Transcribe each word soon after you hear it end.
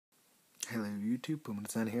YouTube?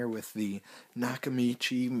 Boomazan here with the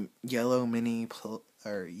Nakamichi Yellow Mini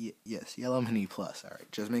Yellow Mini Plus.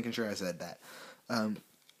 Alright, just making sure I said that.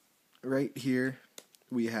 Right here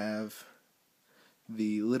we have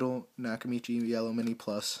the little Nakamichi Yellow Mini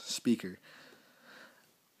Plus speaker.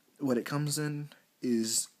 What it comes in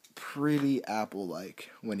is pretty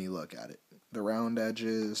Apple-like when you look at it. The round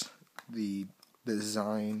edges, the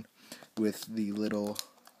design with the little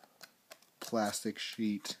plastic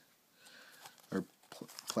sheet or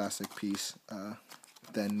plastic piece,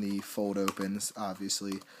 then the fold opens,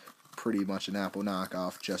 obviously pretty much an Apple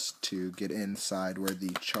knockoff just to get inside where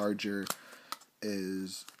the charger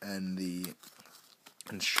is, and the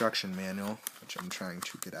instruction manual, which I'm trying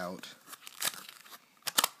to get out.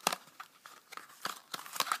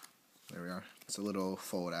 There we are. It's a little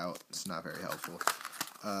fold out. It's not very helpful.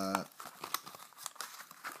 So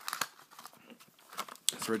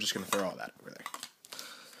we're just going to throw all that over there.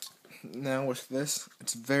 Now with this,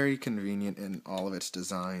 it's very convenient in all of its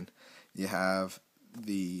design. You have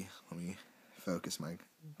the, let me focus my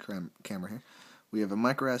camera here. We have a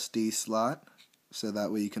micro SD slot, so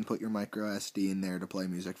that way you can put your micro SD in there to play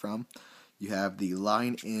music from. You have the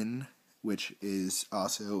line in, which is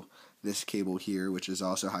also this cable here, which is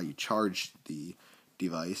also how you charge the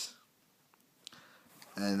device.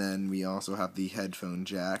 And then we also have the headphone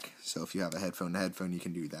jack, so if you have a headphone to headphone, you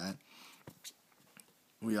can do that.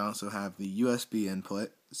 We also have the USB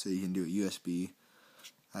input, so you can do a USB,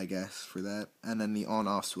 I guess, for that. And then the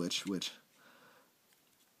on-off switch, which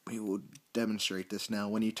we will demonstrate this now.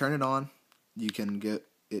 When you turn it on, you can get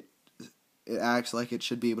it. It acts like it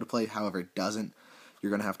should be able to play, however it doesn't.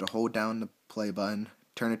 You're going to have to hold down the play button,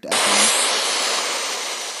 turn it to FM.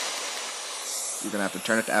 You're going to have to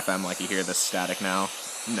turn it to FM like you hear this static now.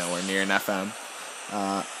 Nowhere near an FM.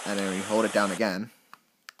 And then we hold it down again.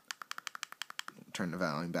 Turn the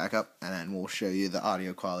volume back up, and then we'll show you the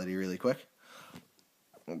audio quality really quick.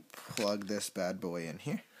 We'll plug this bad boy in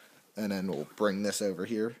here, and then we'll bring this over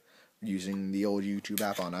here using the old YouTube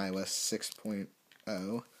app on iOS 6.0.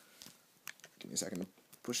 Give me a second to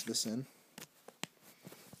push this in.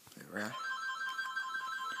 There we are.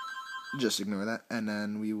 Just ignore that, and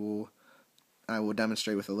then I will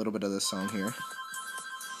demonstrate with a little bit of this song here.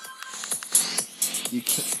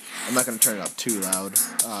 I'm not going to turn it up too loud,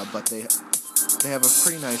 but they have a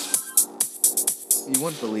pretty nice, you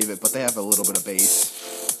wouldn't believe it, but they have a little bit of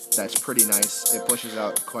bass that's pretty nice. It pushes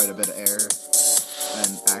out quite a bit of air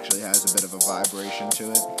and actually has a bit of a vibration to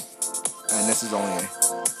it. And this is only,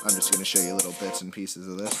 I'm just going to show you little bits and pieces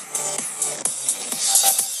of this.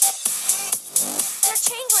 They're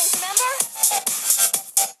changelings, remember?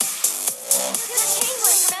 They're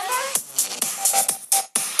changelings, remember?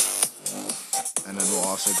 And then we'll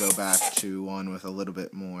also go back to one with a little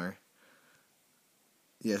bit more.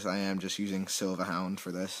 Yes, I am just using Silverhound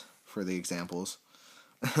for this, for the examples.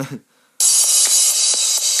 This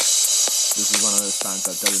is one of those times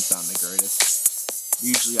that doesn't sound the greatest.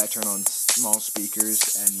 Usually I turn on small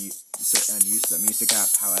speakers and use the music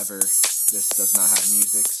app. However, this does not have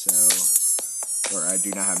music, or I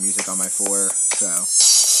do not have music on my 4, so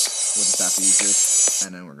we'll just have to use this.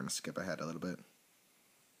 And then we're going to skip ahead a little bit.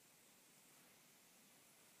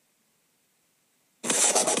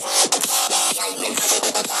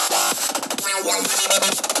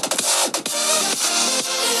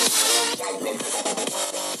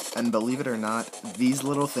 And believe it or not, these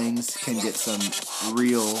little things can get some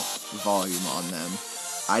real volume on them.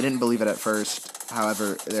 I didn't believe it at first,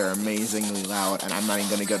 however, they're amazingly loud, and I'm not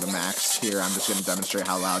even going to go to max here. I'm just going to demonstrate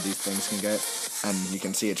how loud these things can get. And you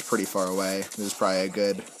can see it's pretty far away. This is probably a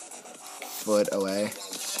good foot away.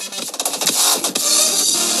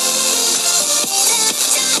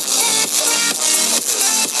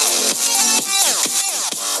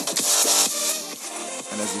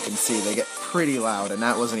 And as you can see, they get pretty loud, and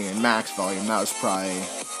that wasn't even max volume. That was probably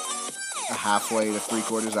a halfway to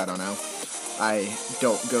 3/4, I don't know. I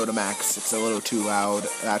don't go to max. It's a little too loud.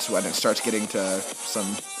 That's when it starts getting to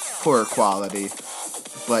some poor quality.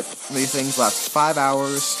 But these things last 5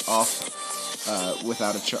 hours off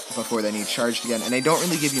without before they need charged again, and they don't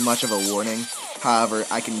really give you much of a warning. However,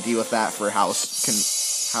 I can deal with that for how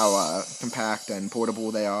compact and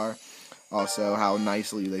portable they are. Also, how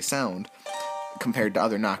nicely they sound compared to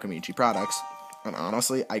other Nakamichi products. And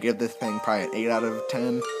honestly, I give this thing probably an 8 out of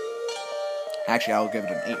 10. Actually, I'll give it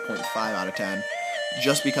an 8.5 out of 10.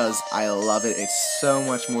 Just because I love it. It's so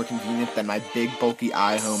much more convenient than my big, bulky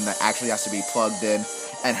iHome that actually has to be plugged in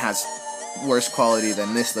and has worse quality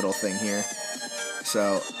than this little thing here.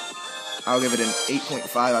 So, I'll give it an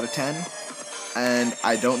 8.5 out of 10. And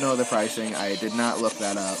I don't know the pricing. I did not look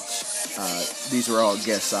that up. These were all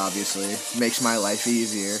gifts, obviously. Makes my life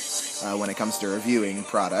easier when it comes to reviewing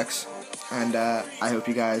products. And I hope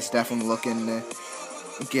you guys definitely look into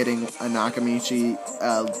getting a Nakamichi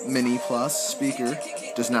Mini Plus speaker.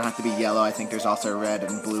 Does not have to be yellow. I think there's also red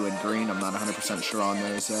and blue and green. I'm not 100% sure on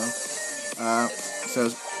those, though. So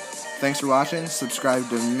thanks for watching. Subscribe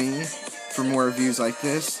to me for more reviews like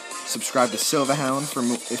this. Subscribe to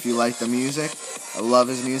Silverhound if you like the music. I love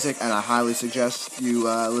his music, and I highly suggest you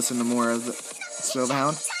listen to more of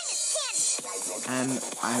Silverhound. And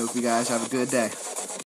I hope you guys have a good day.